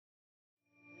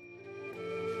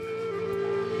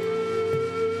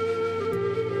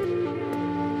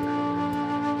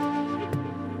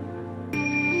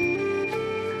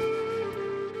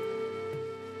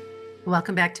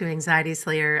Welcome back to Anxiety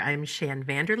Slayer. I'm Shan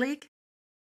Vanderleek.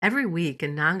 Every week,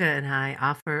 Ananga and I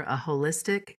offer a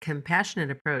holistic,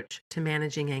 compassionate approach to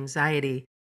managing anxiety,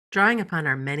 drawing upon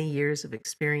our many years of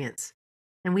experience.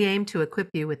 And we aim to equip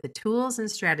you with the tools and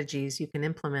strategies you can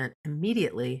implement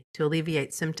immediately to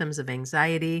alleviate symptoms of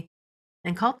anxiety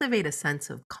and cultivate a sense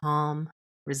of calm,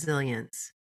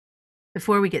 resilience.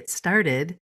 Before we get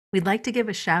started, we'd like to give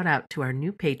a shout out to our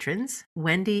new patrons,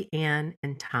 Wendy, Ann,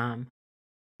 and Tom.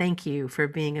 Thank you for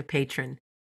being a patron.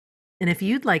 And if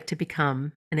you'd like to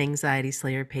become an Anxiety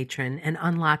Slayer patron and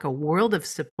unlock a world of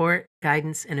support,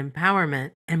 guidance, and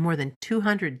empowerment and more than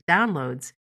 200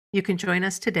 downloads, you can join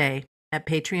us today at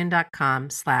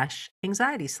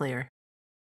patreon.com/Anxiety Slayer.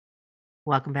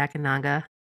 Welcome back, Ananga.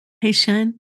 Hey,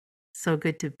 Shan. So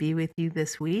good to be with you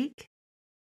this week.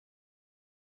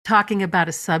 Talking about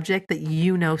a subject that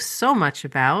you know so much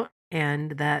about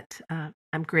and that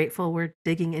I'm grateful we're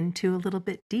digging into a little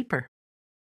bit deeper.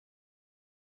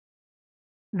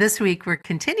 This week, we're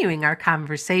continuing our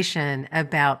conversation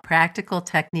about practical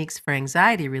techniques for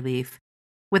anxiety relief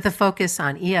with a focus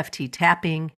on EFT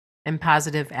tapping and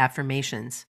positive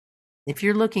affirmations. If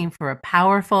you're looking for a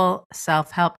powerful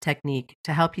self-help technique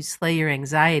to help you slay your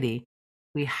anxiety,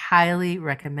 we highly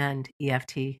recommend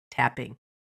EFT tapping.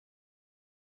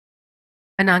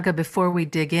 Ananga, before we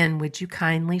dig in, would you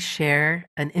kindly share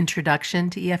an introduction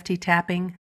to EFT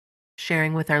tapping,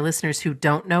 sharing with our listeners who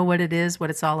don't know what it is,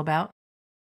 what it's all about?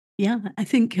 Yeah, I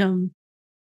think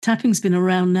tapping's been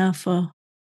around now for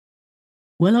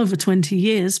well over 20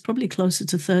 years, probably closer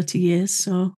to 30 years.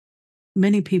 So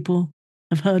many people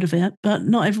have heard of it, but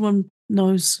not everyone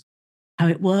knows how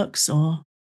it works or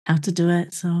how to do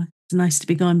it. So it's nice to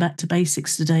be going back to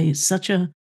basics today. It's such a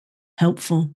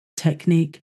helpful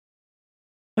technique.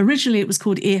 Originally, it was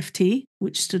called EFT,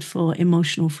 which stood for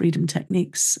Emotional Freedom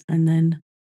Techniques. And then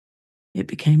it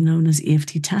became known as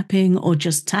EFT tapping or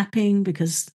just tapping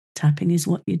because tapping is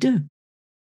what you do.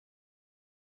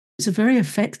 It's a very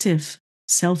effective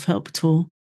self-help tool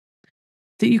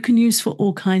that you can use for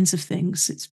all kinds of things.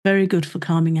 It's very good for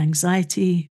calming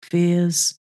anxiety,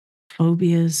 fears,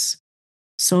 phobias,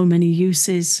 so many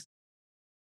uses.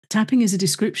 Tapping is a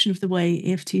description of the way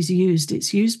EFT is used.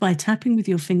 It's used by tapping with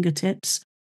your fingertips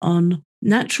on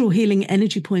natural healing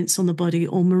energy points on the body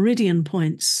or meridian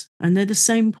points. And they're the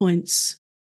same points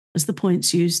as the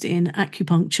points used in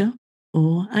acupuncture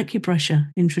or acupressure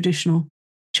in traditional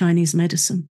Chinese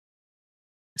medicine.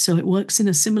 So it works in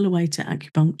a similar way to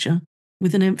acupuncture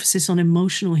with an emphasis on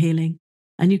emotional healing.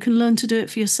 And you can learn to do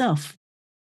it for yourself.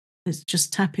 It's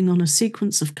just tapping on a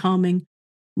sequence of calming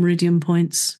meridian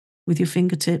points with your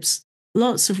fingertips.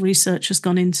 Lots of research has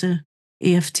gone into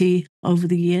EFT over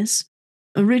the years.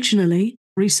 Originally,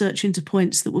 research into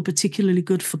points that were particularly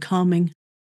good for calming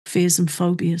fears and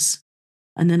phobias.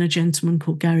 And then a gentleman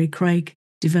called Gary Craig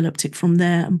developed it from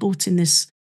there and brought in this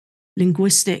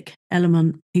linguistic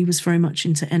element. He was very much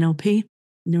into NLP,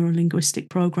 neuro-linguistic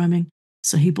programming.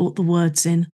 So he brought the words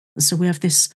in. And so we have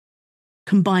this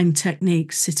combined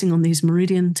technique sitting on these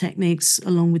meridian techniques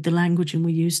along with the languaging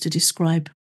we use to describe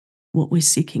what we're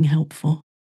seeking help for.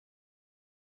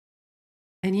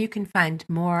 And you can find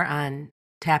more on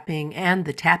tapping and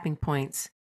the tapping points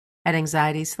at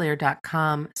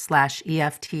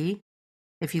anxietyslayer.com/EFT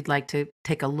if you'd like to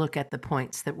take a look at the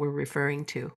points that we're referring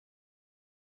to.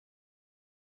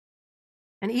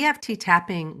 And EFT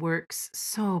tapping works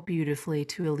so beautifully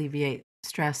to alleviate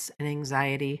stress and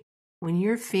anxiety. When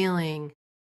you're feeling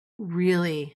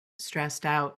really stressed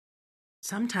out,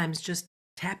 sometimes just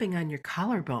tapping on your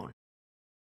collarbone,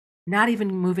 not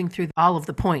even moving through all of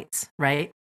the points,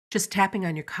 right? Just tapping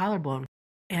on your collarbone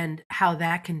and how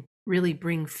that can really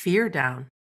bring fear down.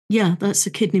 Yeah, that's a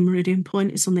kidney meridian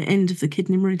point. It's on the end of the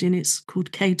kidney meridian. It's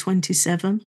called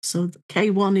K27. So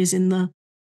K1 is in the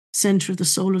center of the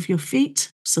sole of your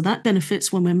feet. So that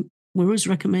benefits when we're always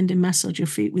recommending massage your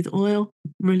feet with oil.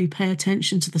 Really pay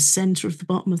attention to the center of the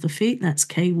bottom of the feet. That's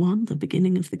K1, the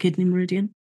beginning of the kidney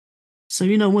meridian. So,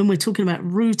 when we're talking about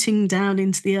rooting down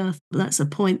into the earth, that's a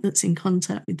point that's in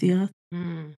contact with the earth.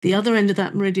 The other end of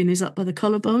that meridian is up by the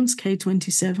collarbones,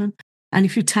 K27. And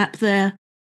if you tap there,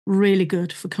 really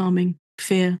good for calming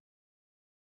fear.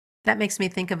 That makes me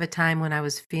think of a time when I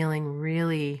was feeling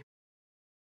really,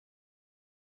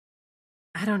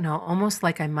 I don't know, almost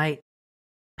like I might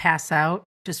pass out,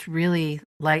 just really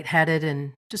lightheaded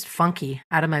and just funky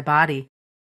out of my body.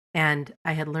 And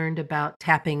I had learned about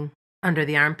tapping under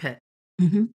the armpit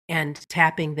and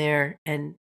tapping there.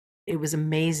 And it was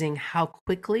amazing how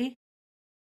quickly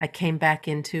I came back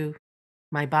into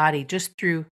my body just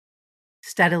through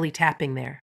steadily tapping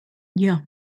there. Yeah.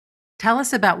 Tell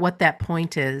us about what that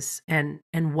point is and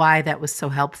why that was so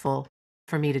helpful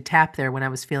for me to tap there when I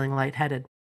was feeling lightheaded.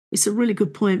 It's a really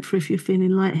good point for if you're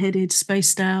feeling lightheaded,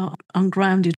 spaced out,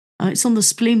 ungrounded. It's on the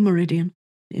spleen meridian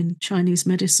in Chinese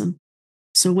medicine.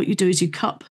 So what you do is you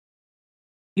cup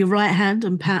your right hand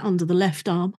and pat under the left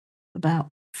arm, about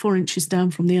 4 inches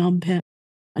down from the armpit,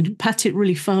 and you pat it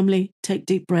really firmly, take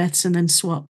deep breaths, and then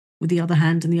swap with the other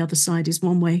hand, and the other side is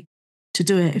one way to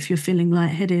do it if you're feeling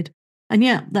lightheaded. And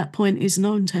yeah, that point is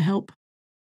known to help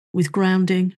with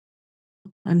grounding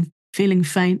and feeling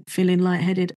faint, feeling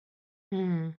lightheaded.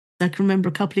 Mm. I can remember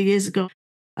a couple of years ago,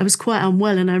 I was quite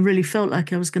unwell and I really felt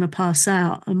like I was going to pass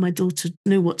out. And my daughter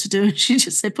knew what to do. And she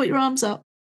just said, "Put your arms up."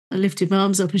 I lifted my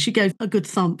arms up and she gave a good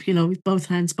thump, with both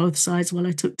hands, both sides, while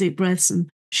I took deep breaths. And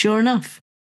sure enough,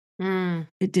 Mm.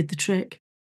 it did the trick.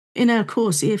 In our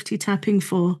course, EFT tapping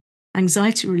for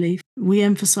anxiety relief, we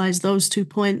emphasize those 2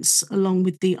 points along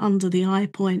with the under the eye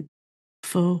point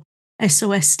for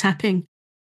SOS tapping,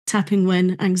 tapping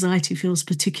when anxiety feels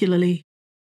particularly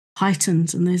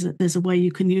heightened. And there's a way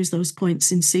you can use those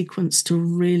points in sequence to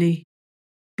really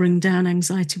bring down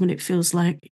anxiety when it feels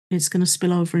like it's going to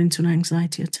spill over into an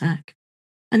anxiety attack.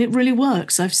 And it really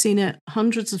works. I've seen it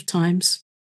hundreds of times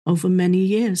over many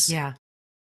years. Yeah,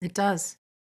 it does.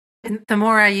 And the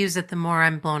more I use it, the more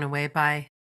I'm blown away by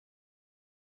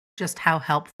just how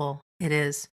helpful it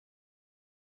is.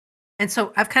 And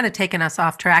so I've kind of taken us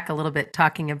off track a little bit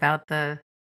talking about the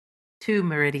two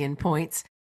meridian points.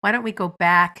 Why don't we go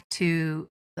back to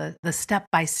the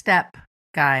step-by-step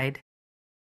guide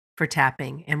for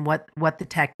tapping and what the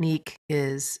technique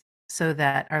is so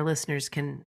that our listeners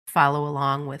can follow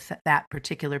along with that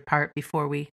particular part before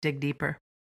we dig deeper.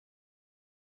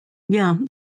 Yeah.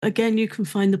 Again, you can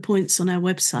find the points on our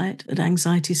website at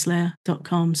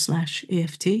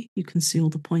anxietyslayer.com/EFT. You can see all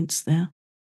the points there.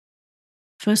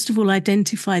 First of all,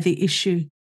 identify the issue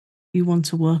you want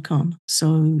to work on.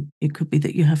 So it could be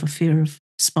that you have a fear of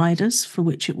spiders, for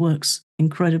which it works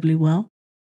incredibly well,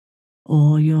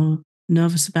 or you're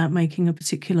nervous about making a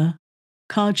particular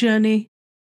car journey,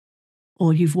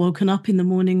 or you've woken up in the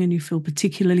morning and you feel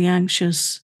particularly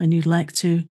anxious and you'd like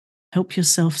to help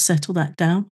yourself settle that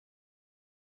down.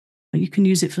 But you can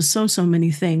use it for so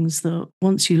many things that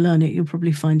once you learn it, you'll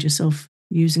probably find yourself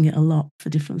using it a lot for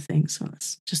different things. So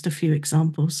that's just a few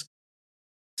examples.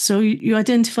 So you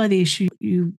identify the issue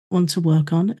you want to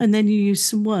work on, and then you use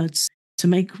some words to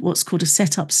make what's called a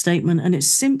setup statement. And it's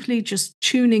simply just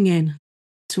tuning in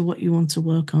to what you want to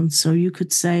work on. So you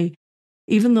could say,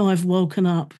 even though I've woken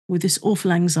up with this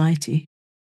awful anxiety,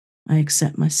 I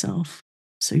accept myself.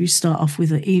 So you start off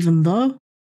with a even though,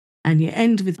 and you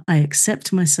end with I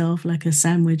accept myself, like a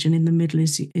sandwich, and in the middle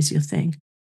is your thing.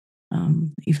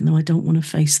 Even though I don't want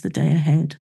to face the day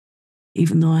ahead,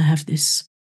 even though I have this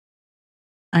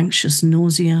anxious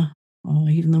nausea, or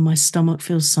even though my stomach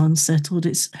feels so unsettled,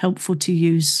 it's helpful to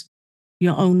use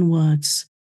your own words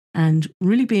and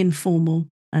really be informal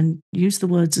and use the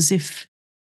words as if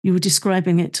you were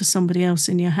describing it to somebody else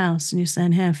in your house and you're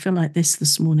saying, "Hey, I feel like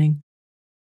this morning."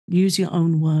 Use your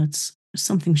own words,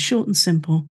 something short and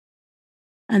simple.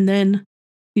 And then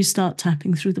you start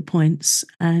tapping through the points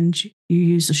and you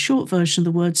use a short version of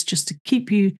the words just to keep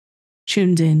you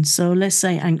tuned in. So let's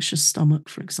say anxious stomach,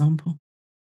 for example.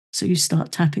 So you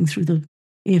start tapping through the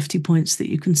EFT points that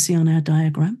you can see on our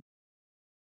diagram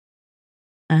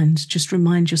and just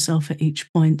remind yourself at each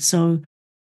point. So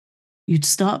you'd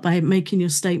start by making your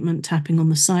statement tapping on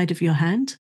the side of your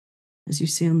hand, as you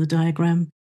see on the diagram.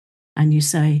 And you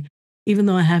say, even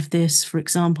though I have this, for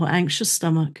example, anxious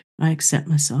stomach, I accept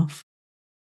myself.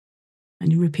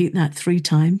 And you repeat that 3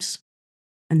 times.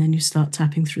 And then you start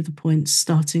tapping through the points,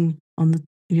 starting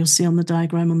you'll see on the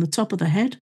diagram on the top of the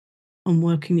head and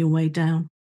working your way down.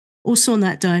 Also on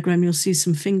that diagram, you'll see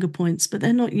some finger points, but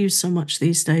they're not used so much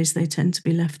these days. They tend to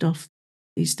be left off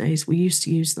these days. We used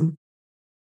to use them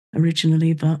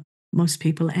originally, but most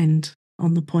people end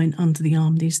on the point under the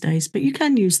arm these days. But you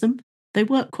can use them. They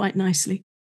work quite nicely.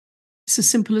 It's as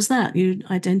simple as that. You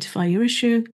identify your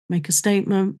issue, make a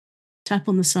statement, tap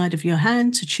on the side of your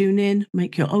hand to tune in,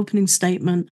 make your opening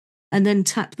statement, and then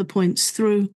tap the points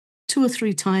through 2 or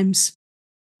 3 times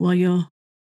while you're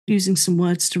using some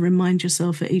words to remind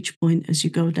yourself at each point as you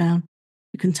go down.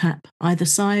 You can tap either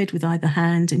side with either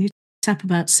hand, and you tap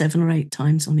about 7 or 8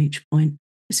 times on each point.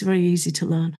 It's very easy to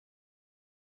learn.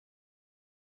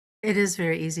 It is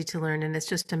very easy to learn, and it's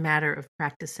just a matter of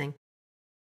practicing.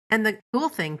 And the cool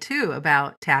thing too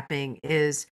about tapping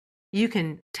is you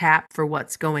can tap for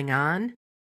what's going on,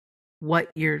 what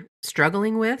you're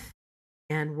struggling with,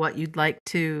 and what you'd like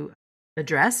to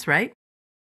address, right?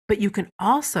 But you can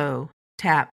also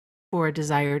tap for a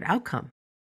desired outcome,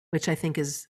 which I think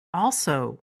is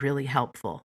also really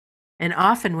helpful. And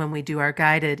often when we do our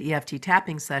guided EFT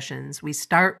tapping sessions, we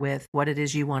start with what it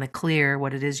is you want to clear,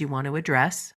 what it is you want to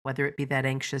address, whether it be that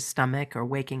anxious stomach or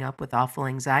waking up with awful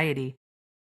anxiety.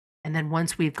 And then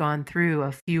once we've gone through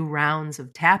a few rounds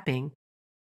of tapping,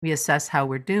 we assess how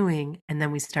we're doing, and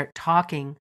then we start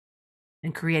talking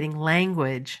and creating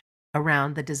language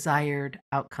around the desired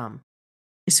outcome.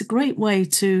 It's a great way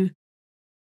to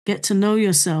get to know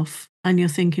yourself and your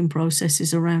thinking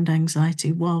processes around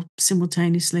anxiety while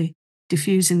simultaneously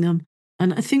diffusing them.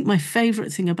 And I think my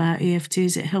favorite thing about EFT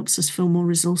is it helps us feel more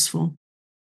resourceful.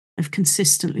 I've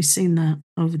consistently seen that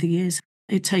over the years.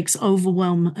 It takes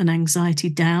overwhelm and anxiety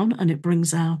down and it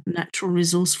brings our natural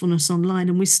resourcefulness online.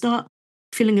 And we start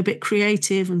feeling a bit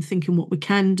creative and thinking what we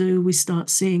can do. We start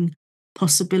seeing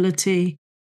possibility.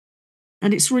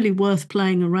 And it's really worth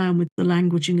playing around with the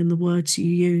languaging and the words you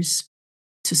use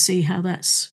to see how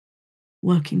that's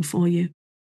working for you.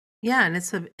 Yeah, and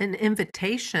it's an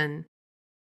invitation,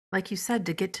 like you said,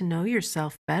 to get to know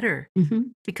yourself better.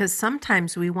 Mhm. Because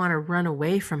sometimes we want to run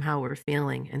away from how we're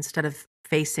feeling instead of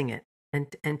facing it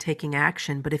and taking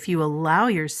action. But if you allow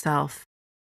yourself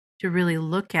to really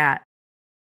look at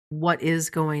what is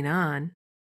going on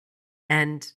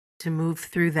and to move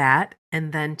through that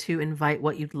and then to invite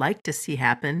what you'd like to see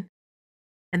happen.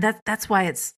 And that's why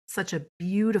it's such a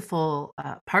beautiful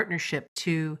partnership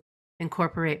to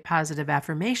incorporate positive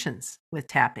affirmations with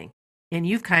tapping. And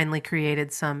you've kindly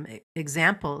created some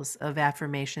examples of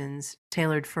affirmations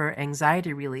tailored for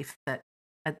anxiety relief that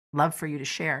I'd love for you to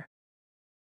share.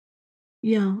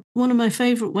 Yeah. One of my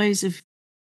favorite ways of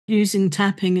using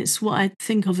tapping, it's what I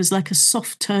think of as like a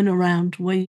soft turnaround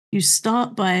where you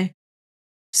start by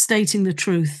stating the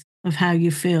truth of how you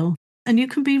feel. And you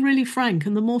can be really frank.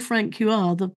 And the more frank you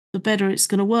are, the better it's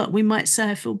going to work. We might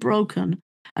say, I feel broken.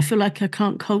 I feel like I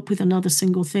can't cope with another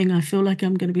single thing. I feel like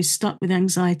I'm going to be stuck with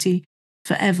anxiety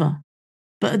forever.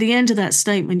 But at the end of that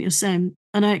statement, you're saying,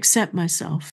 and I accept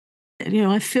myself.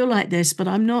 I feel like this, but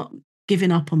I'm not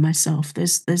giving up on myself.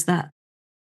 There's that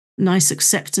nice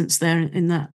acceptance there in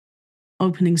that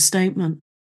opening statement.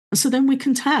 So then we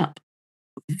can tap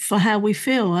for how we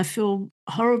feel. I feel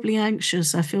horribly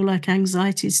anxious. I feel like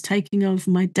anxiety is taking over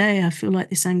my day. I feel like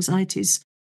this anxiety is,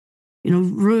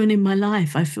 ruining my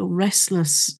life. I feel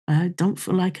restless. I don't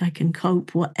feel like I can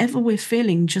cope. Whatever we're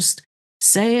feeling, just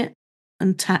say it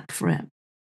and tap for it.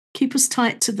 Keep us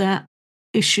tight to that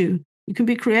issue. You can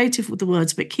be creative with the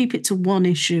words, but keep it to one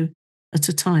issue at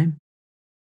a time.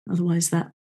 Otherwise,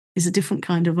 that is a different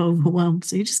kind of overwhelm.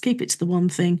 So you just keep it to the one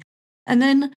thing. And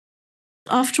then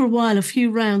after a while, a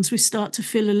few rounds, we start to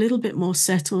feel a little bit more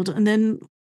settled. And then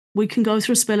we can go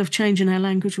through a spell of change in our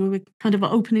language where we're kind of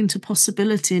opening to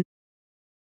possibility.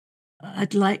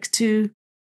 I'd like to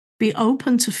be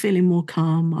open to feeling more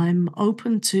calm. I'm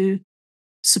open to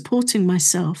supporting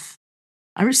myself.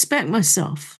 I respect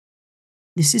myself.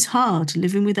 This is hard.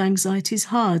 Living with anxiety is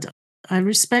hard. I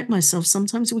respect myself.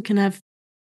 Sometimes we can have,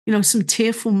 some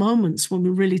tearful moments when we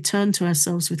really turn to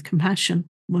ourselves with compassion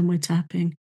when we're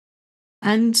tapping.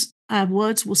 And our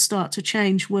words will start to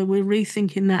change where we're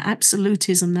rethinking that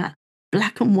absolutism, that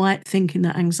black and white thinking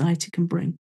that anxiety can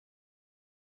bring.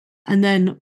 And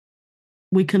then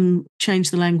we can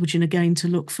change the languaging again to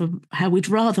look for how we'd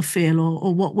rather feel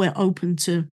or what we're open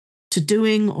to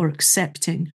doing or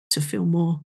accepting to feel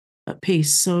more at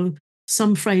peace. So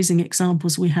some phrasing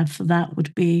examples we have for that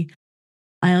would be,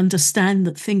 I understand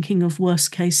that thinking of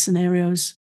worst case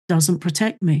scenarios doesn't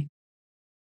protect me.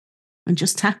 And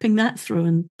just tapping that through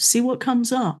and see what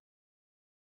comes up.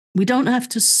 We don't have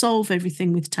to solve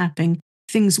everything with tapping.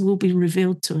 Things will be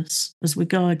revealed to us as we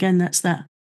go. Again, that's that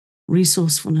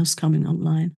resourcefulness coming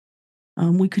online.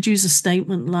 We could use a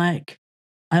statement like,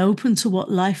 I open to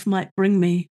what life might bring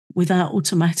me without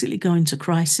automatically going to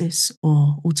crisis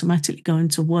or automatically going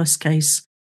to worst case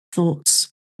thoughts,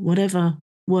 whatever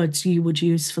words you would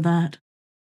use for that.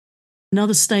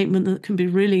 Another statement that can be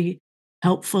really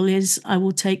helpful is, I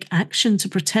will take action to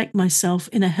protect myself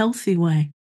in a healthy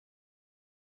way.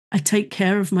 I take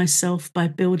care of myself by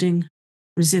building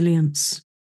resilience.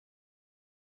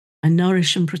 I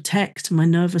nourish and protect my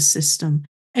nervous system.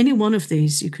 Any one of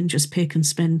these you can just pick and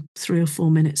spend 3 or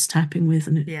 4 minutes tapping with,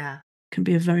 and it Yeah. can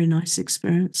be a very nice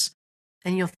experience.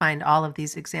 And you'll find all of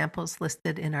these examples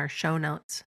listed in our show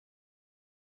notes.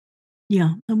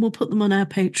 Yeah, and we'll put them on our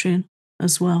Patreon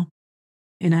as well.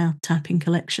 In our tapping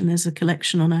collection, there's a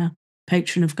collection on our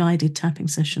Patreon of guided tapping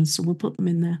sessions, so we'll put them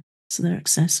in there so they're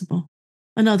accessible.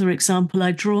 Another example,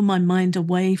 I draw my mind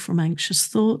away from anxious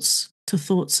thoughts to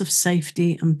thoughts of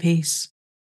safety and peace.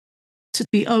 To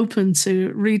be open to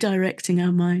redirecting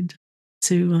our mind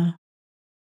to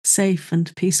safe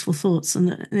and peaceful thoughts.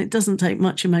 And it doesn't take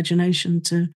much imagination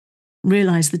to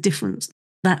realize the difference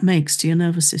that makes to your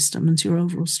nervous system and to your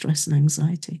overall stress and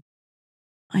anxiety.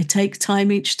 I take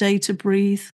time each day to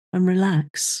breathe and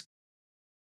relax,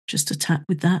 just to tap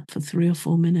with that for 3 or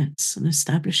 4 minutes and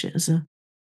establish it as a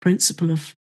principle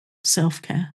of self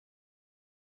care.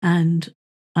 And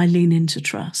I lean into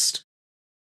trust,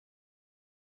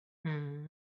 Mm.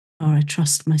 or I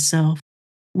trust myself.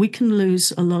 We can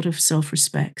lose a lot of self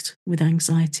respect with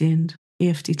anxiety, and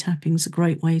EFT tapping is a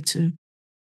great way to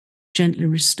gently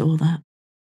restore that.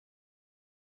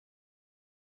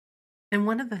 And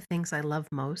one of the things I love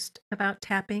most about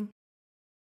tapping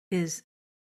is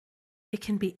it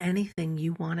can be anything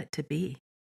you want it to be.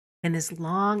 And as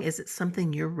long as it's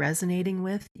something you're resonating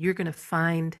with, you're going to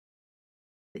find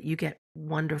that you get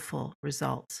wonderful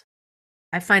results.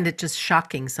 I find it just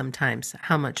shocking sometimes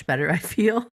how much better I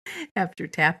feel after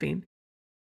tapping.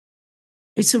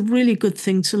 It's a really good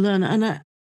thing to learn. And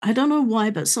I don't know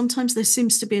why, but sometimes there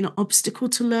seems to be an obstacle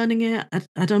to learning it.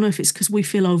 I don't know if it's because we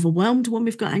feel overwhelmed when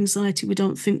we've got anxiety. We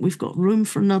don't think we've got room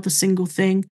for another single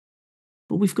thing.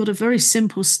 But we've got a very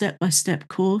simple step by step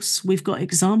course. We've got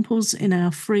examples in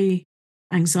our free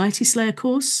Anxiety Slayer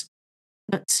course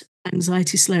at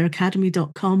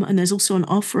anxietyslayeracademy.com. And there's also an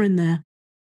offer in there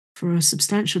for a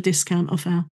substantial discount off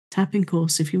our tapping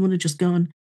course if you want to just go and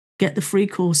get the free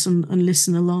course and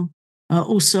listen along.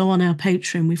 Also on our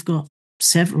Patreon, we've got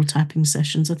several tapping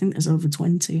sessions. I think there's over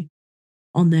 20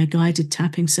 on their guided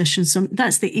tapping sessions. So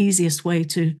that's the easiest way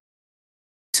to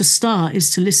start,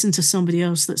 is to listen to somebody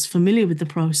else that's familiar with the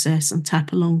process and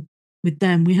tap along with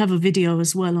them. We have a video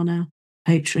as well on our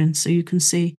Patreon, so you can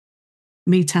see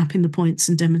me tapping the points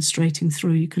and demonstrating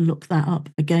through. You can look that up.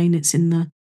 Again, it's in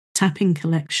the tapping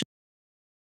collection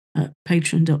at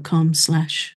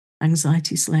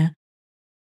patreon.com/anxietyslayer.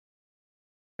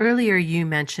 Earlier, you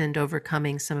mentioned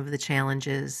overcoming some of the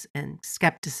challenges and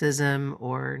skepticism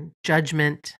or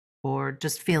judgment or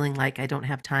just feeling like I don't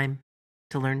have time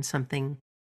to learn something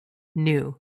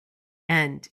new.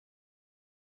 And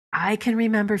I can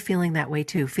remember feeling that way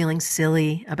too, feeling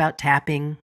silly about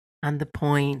tapping on the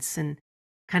points and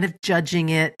kind of judging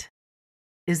it.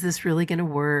 Is this really going to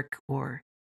work? Or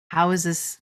how is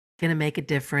this going to make a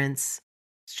difference?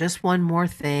 It's just one more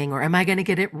thing. Or am I going to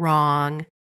get it wrong?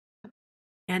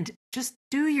 And just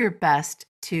do your best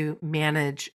to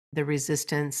manage the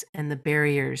resistance and the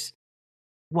barriers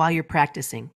while you're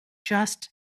practicing. Just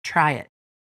try it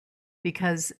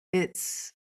because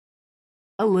it's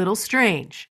a little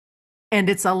strange and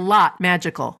it's a lot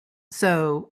magical.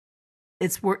 So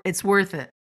it's worth it.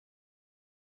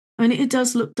 I mean, it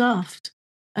does look daft.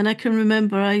 And I can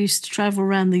remember I used to travel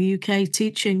around the UK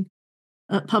teaching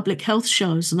at public health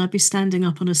shows, and I'd be standing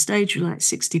up on a stage with like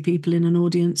 60 people in an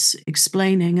audience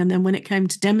explaining. And then when it came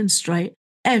to demonstrate,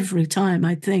 every time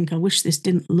I'd think, I wish this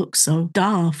didn't look so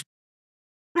daft.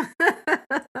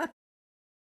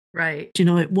 Right, You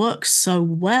know, it works so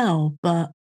well,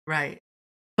 right.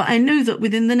 but I knew that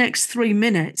within the next 3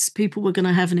 minutes, people were going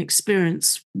to have an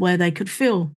experience where they could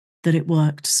feel that it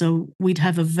worked. So we'd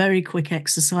have a very quick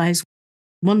exercise.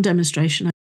 One demonstration,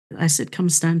 I said, come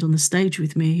stand on the stage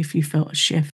with me if you felt a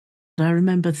shift. I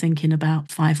remember thinking about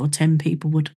 5 or 10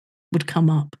 people would come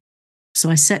up. So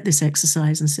I set this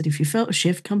exercise and said, if you felt a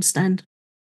shift, come stand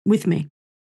with me.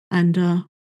 And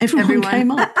everyone Everyone,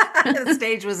 came up. the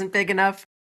stage wasn't big enough.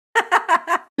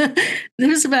 There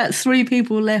was about 3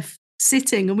 people left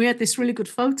sitting, and we had this really good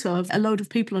photo of a load of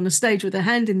people on a stage with their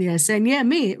hand in the air saying, yeah,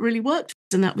 me, it really worked.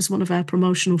 And that was one of our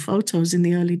promotional photos in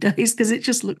the early days because it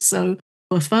just looked so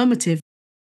affirmative.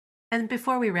 And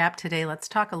before we wrap today, let's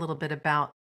talk a little bit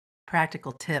about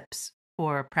practical tips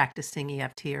for practicing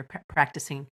EFT or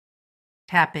practicing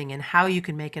tapping and how you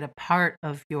can make it a part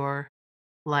of your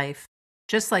life.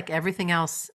 Just like everything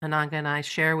else Ananga and I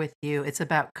share with you, it's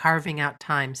about carving out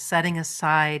time, setting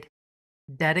aside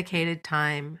dedicated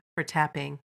time for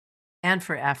tapping and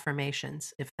for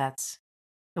affirmations, if that's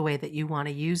the way that you want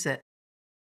to use it.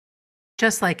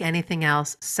 Just like anything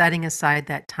else, setting aside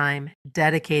that time,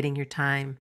 dedicating your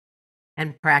time,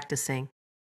 and practicing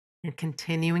and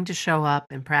continuing to show up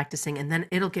and practicing. And then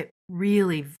it'll get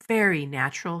really very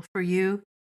natural for you.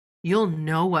 You'll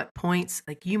know what points,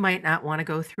 like you might not want to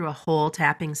go through a whole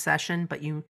tapping session, but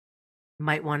you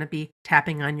might want to be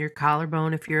tapping on your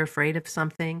collarbone if you're afraid of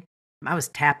something. I was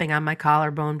tapping on my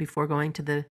collarbone before going to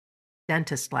the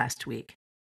dentist last week.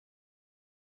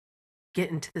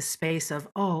 Get into the space of,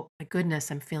 oh my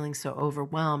goodness, I'm feeling so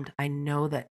overwhelmed. I know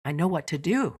what to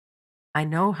do. I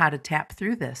know how to tap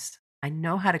through this. I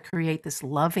know how to create this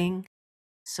loving,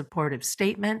 supportive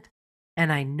statement.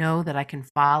 and I know that I can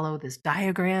follow this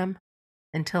diagram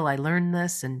until I learn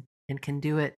this and can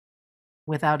do it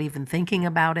without even thinking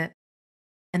about it.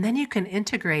 And then you can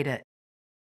integrate it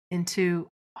into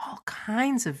all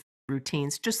kinds of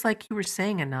routines, just like you were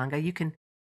saying, Ananga. You can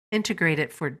integrate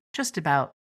it for just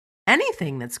about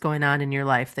anything that's going on in your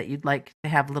life that you'd like to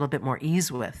have a little bit more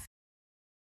ease with.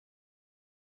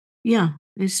 Yeah,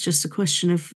 it's just a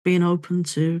question of being open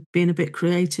to being a bit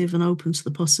creative and open to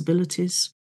the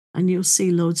possibilities. And you'll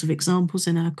see loads of examples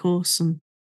in our course and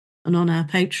on our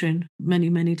Patreon, many,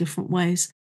 many different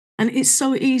ways. And it's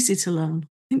so easy to learn.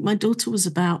 I think my daughter was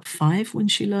about 5 when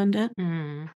she learned it.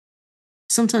 Mm.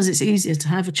 Sometimes it's easier to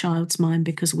have a child's mind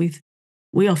because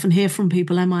we often hear from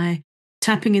people, am I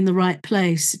tapping in the right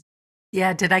place?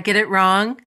 Yeah, did I get it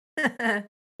wrong?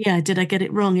 Yeah, did I get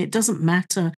it wrong? It doesn't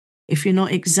matter if you're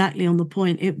not exactly on the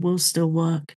point, it will still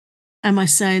work. Am I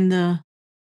saying the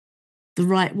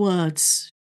right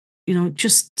words? You know,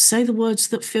 just say the words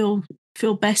that feel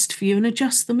best for you and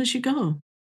adjust them as you go.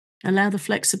 Allow the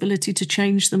flexibility to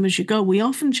change them as you go. We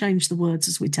often change the words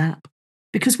as we tap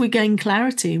because we gain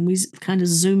clarity and we kind of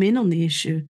zoom in on the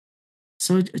issue.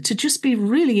 So to just be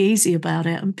really easy about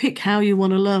it and pick how you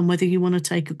want to learn, whether you want to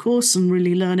take a course and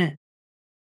really learn it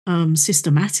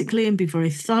systematically and be very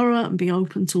thorough and be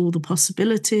open to all the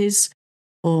possibilities,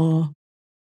 or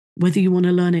whether you want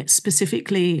to learn it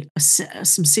specifically,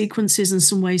 some sequences and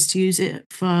some ways to use it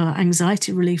for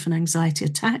anxiety relief and anxiety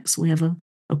attacks. We have a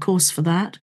course for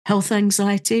that. Health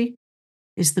anxiety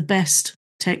is the best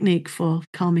technique for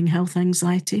calming health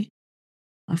anxiety.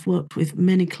 I've worked with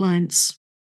many clients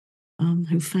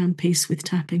who found peace with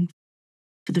tapping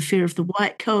for the fear of the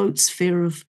white coats, fear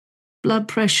of blood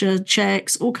pressure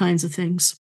checks, all kinds of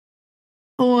things.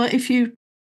 Or if you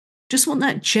just want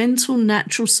that gentle,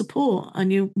 natural support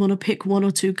and you want to pick one or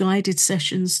two guided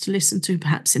sessions to listen to,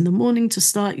 perhaps in the morning to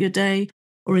start your day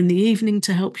or in the evening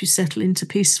to help you settle into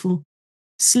peaceful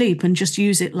sleep, and just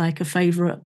use it like a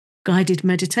favorite guided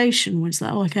meditation where it's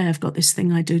like, oh, okay, I've got this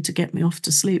thing I do to get me off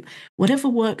to sleep. Whatever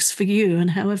works for you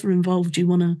and however involved you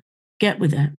want to get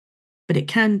with it. But it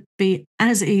can be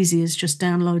as easy as just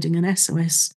downloading an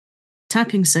SOS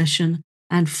tapping session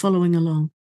and following along.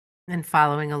 And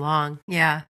following along.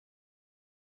 Yeah.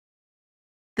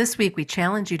 This week, we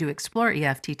challenge you to explore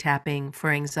EFT tapping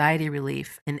for anxiety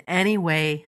relief in any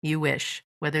way you wish,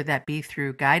 whether that be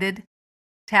through guided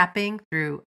tapping,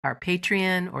 through our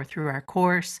Patreon, or through our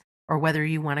course, or whether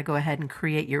you want to go ahead and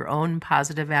create your own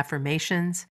positive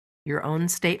affirmations, your own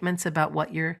statements about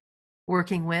what you're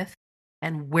working with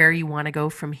and where you want to go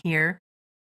from here.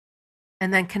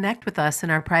 And then connect with us in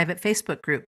our private Facebook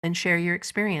group and share your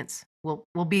experience. We'll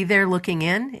be there looking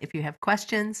in if you have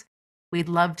questions. We'd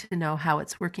love to know how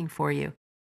it's working for you.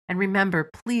 And remember,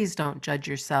 please don't judge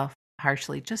yourself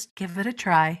harshly. Just give it a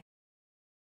try.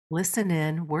 Listen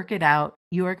in, work it out.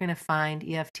 You are going to find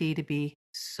EFT to be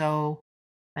so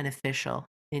beneficial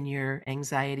in your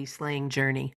anxiety slaying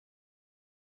journey.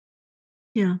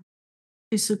 Yeah,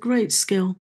 it's a great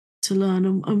skill to learn.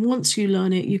 And once you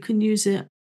learn it, you can use it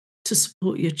to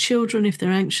support your children if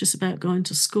they're anxious about going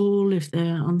to school, if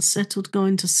they're unsettled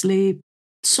going to sleep.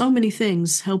 So many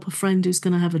things. Help a friend who's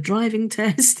going to have a driving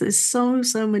test. There's so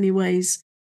many ways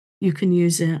you can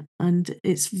use it. And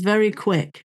it's very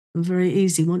quick and very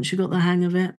easy. Once you've got the hang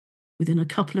of it, within a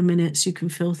couple of minutes, you can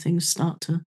feel things start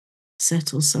to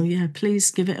settle. So, yeah, please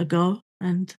give it a go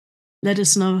and let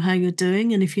us know how you're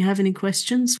doing. And if you have any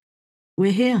questions,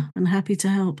 we're here and happy to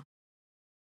help.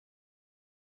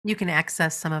 You can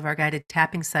access some of our guided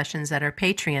tapping sessions at our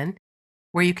Patreon,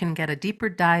 where you can get a deeper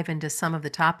dive into some of the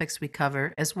topics we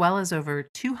cover, as well as over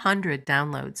 200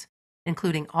 downloads,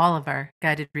 including all of our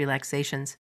guided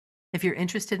relaxations. If you're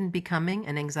interested in becoming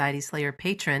an Anxiety Slayer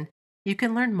patron, you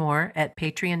can learn more at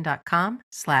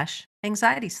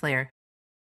patreon.com/anxietyslayer.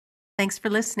 Thanks for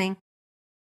listening.